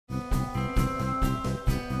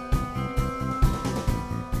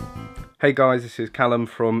Hey guys, this is Callum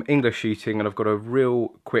from EnglishShooting, and I've got a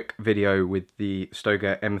real quick video with the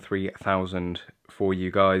Stoeger M3000 for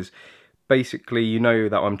you guys. Basically, you know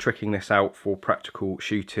that I'm tricking this out for practical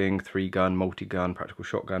shooting, 3-gun, multi-gun, practical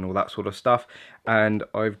shotgun, all that sort of stuff. And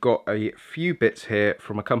I've got a few bits here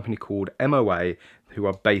from a company called MOA, who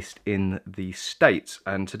are based in the States.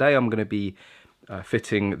 And today I'm going to be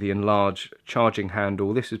fitting the enlarged charging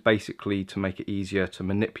handle. This is basically to make it easier to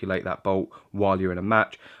manipulate that bolt while you're in a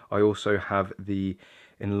match. I also have the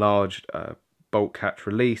enlarged bolt catch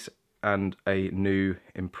release and a new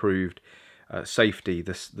improved safety.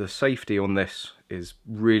 The safety on this is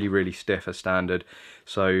really stiff as standard,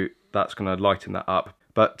 so that's going to lighten that up.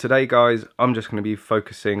 But today guys, I'm just going to be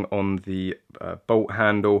focusing on the bolt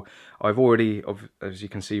handle. I've already, as you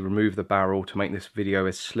can see, removed the barrel to make this video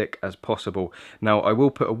as slick as possible. Now I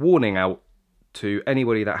will put a warning out to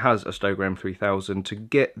anybody that has a Stoeger M3000 to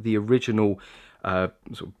get the original sort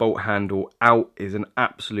of bolt handle out is an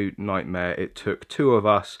absolute nightmare. It took two of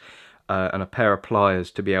us and a pair of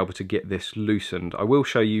pliers to be able to get this loosened. I will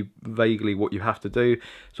show you vaguely what you have to do.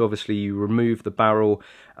 So obviously you remove the barrel,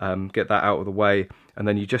 get that out of the way, and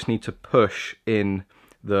then you just need to push in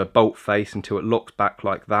the bolt face until it locks back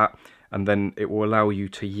like that, and then it will allow you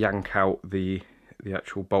to yank out the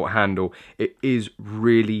actual bolt handle. It is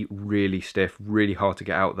really stiff, really hard to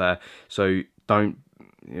get out there, so don't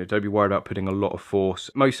be worried about putting a lot of force.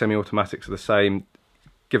 Most semi-automatics are the same.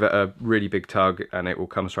 Give it a really big tug and it will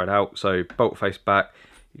come straight out. So bolt face back,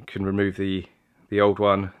 you can remove the old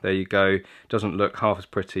one, there you go. Doesn't look half as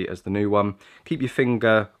pretty as the new one. Keep your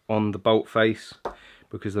finger on the bolt face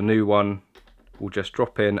because the new one will just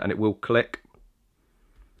drop in and it will click.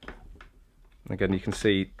 Again, you can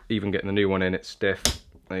see even getting the new one in, it's stiff.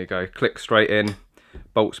 There you go, click straight in,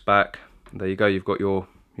 bolts back. There you go, you've got your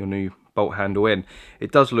new bolt handle in.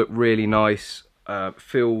 It does look really nice,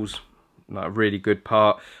 feels like a really good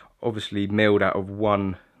part, obviously milled out of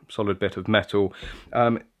one solid bit of metal,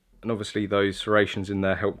 and obviously those serrations in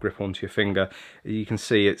there help grip onto your finger. You can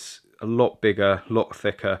see it's a lot bigger, a lot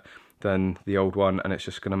thicker than the old one, and it's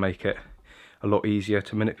just going to make it a lot easier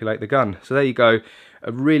to manipulate the gun. So there you go,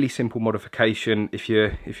 a really simple modification. If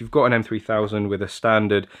you've got an M3000 with a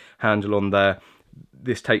standard handle on there,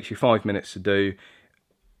 this takes you 5 minutes to do.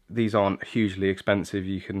 These aren't hugely expensive.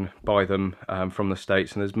 You can buy them from the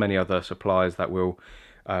States, and there's many other suppliers that will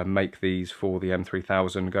make these for the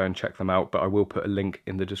M3000. Go and check them out, but I will put a link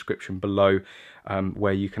in the description below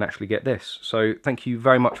where you can actually get this. So thank you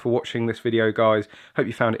very much for watching this video guys. Hope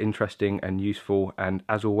you found it interesting and useful, and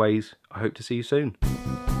as always, I hope to see you soon.